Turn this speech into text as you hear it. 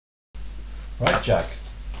Right, Jack.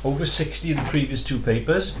 Over 60 in the previous two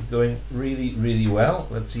papers. Going really, really well.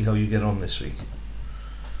 Let's see how you get on this week.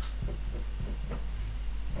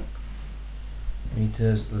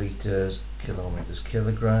 Meters, litres, kilometres,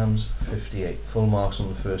 kilograms, 58. Full marks on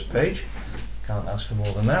the first page. Can't ask for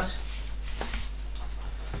more than that.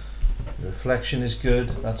 The reflection is good.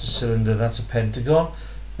 That's a cylinder, that's a pentagon.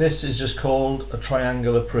 This is just called a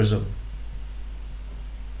triangular prism.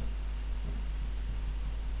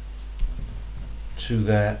 Two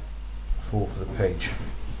there, 4 for the page.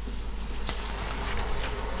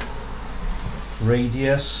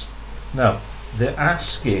 Radius. Now, they're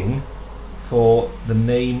asking for the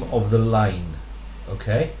name of the line,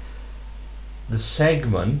 okay? The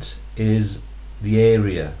segment is the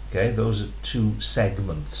area, okay? Those are two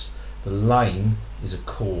segments. The line is a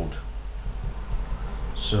chord.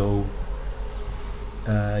 So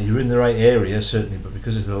you're in the right area certainly, but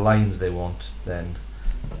because it's the lines they want, then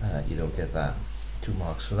you don't get that. 2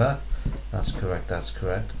 marks for that. That's correct, that's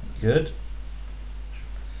correct. Good.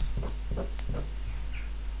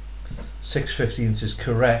 6/15 is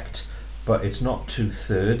correct, but it's not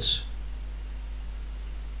 2/3.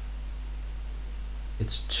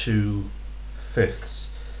 It's 2/5.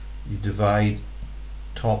 You divide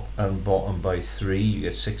top and bottom by 3. You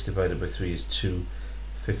get 6 divided by 3 is 2.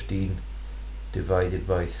 15 divided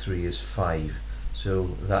by 3 is 5.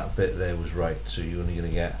 So that bit there was right. So you're only going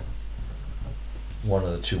to get 1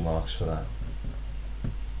 of the 2 marks for that.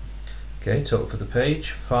 Okay, total for the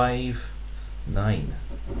page 5, 9.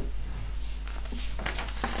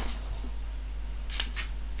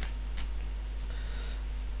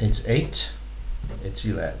 It's 8. It's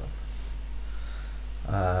 11.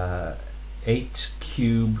 8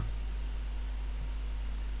 cube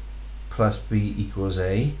plus b equals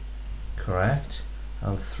a, correct,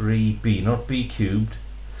 and 3b, not b cubed,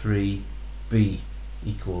 3b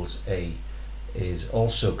equals a is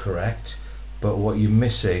also correct, but what you're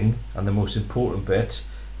missing, and the most important bit,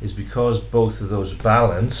 is because both of those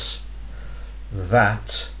balance,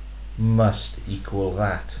 that must equal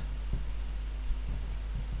that.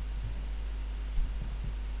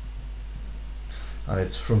 And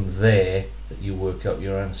it's from there that you work out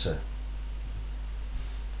your answer.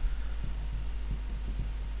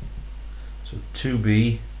 So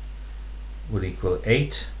 2b would equal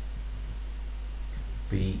 8,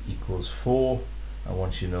 b equals 4, and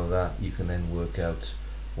once you know that, you can then work out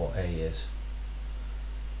what a is.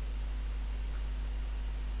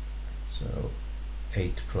 So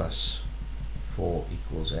 8 plus 4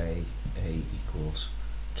 equals a equals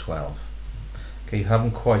 12. Okay, you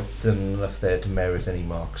haven't quite done enough there to merit any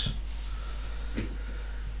marks.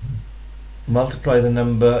 Multiply the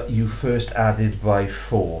number you first added by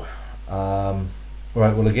 4.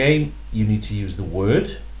 Right, well again, you need to use the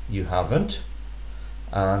word. You haven't.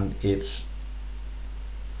 And it's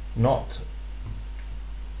not,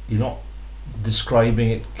 you're not describing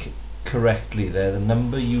it correctly there. The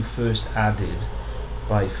number you first added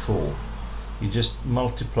by 4. You're just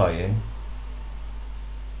multiplying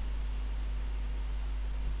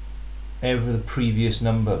every previous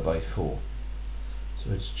number by 4.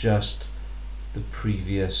 So it's just the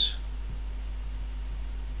previous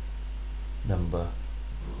number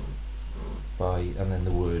by, and then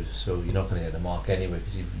the word. So you're not going to get the mark anyway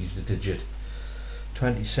because you've used a digit.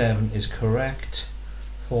 27 is correct.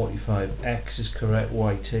 45x is correct.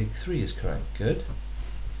 Y take 3 is correct. Good.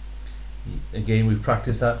 Again, we've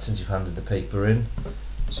practiced that since you've handed the paper in,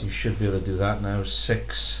 so you should be able to do that now.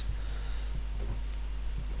 6,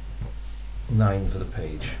 9 for the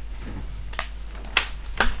page.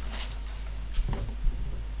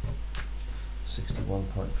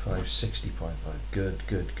 61.5, 60.5. Good,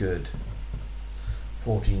 good, good.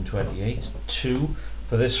 1428. 2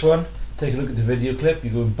 for this one. Take a look at the video clip.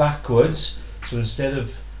 You're going backwards, so instead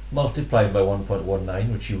of multiplying by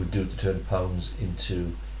 1.19, which you would do to turn pounds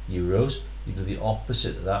into euros, you do the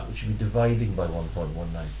opposite of that, which would be dividing by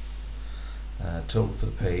 1.19. Total for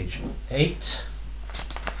the page 8.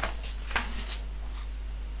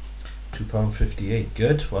 £2.58.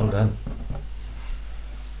 Good, well done.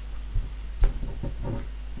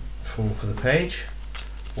 4 for the page.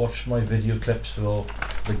 Watch my video clips for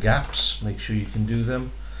the gaps. Make sure you can do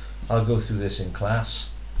them. I'll go through this in class.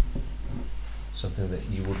 Something that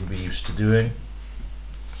you wouldn't be used to doing.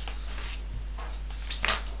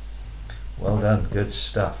 Well done, good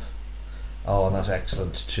stuff. Oh, and that's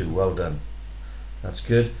excellent too. Well done. That's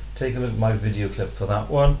good. Take a look at my video clip for that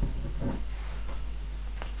one.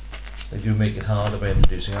 They do make it harder by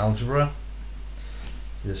introducing algebra.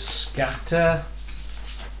 The scatter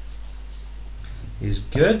is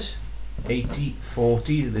good.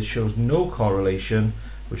 80-40. This shows no correlation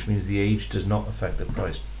which means the age does not affect the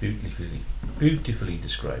price. Beautifully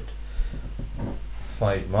described.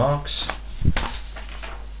 5 marks.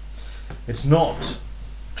 It's not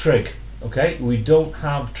trig, okay? We don't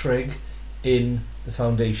have trig in the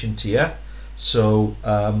foundation tier, so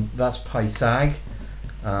that's Pythag,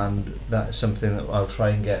 and that is something that I'll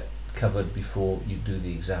try and get covered before you do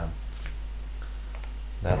the exam.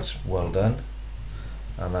 That's well done,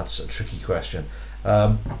 and that's a tricky question.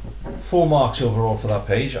 4 marks overall for that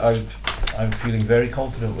page. I'm feeling very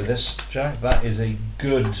confident with this, Jack. That is a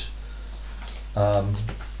good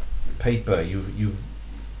paper. You've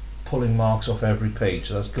pulling marks off every page,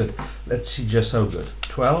 so that's good. Let's see just how good.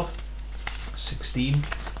 12, 16,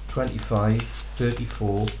 25,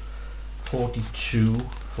 34, 42,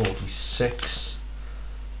 46,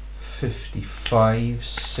 55,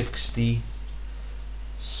 60,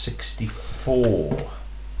 64.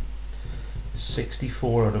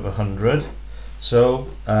 64 out of 100. So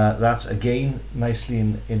that's again nicely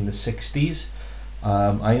in the 60s.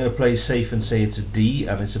 I'm going to play safe and say it's a D,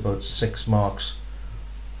 and it's about 6 marks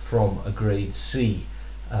from a grade C.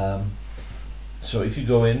 So if you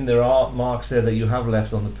go in, there are marks there that you have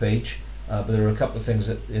left on the page, but there are a couple of things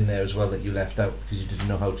in there as well that you left out because you didn't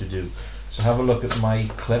know how to do. So have a look at my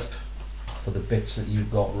clip for the bits that you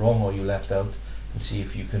got wrong or you left out and see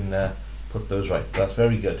if you can put those right. That's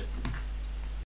very good.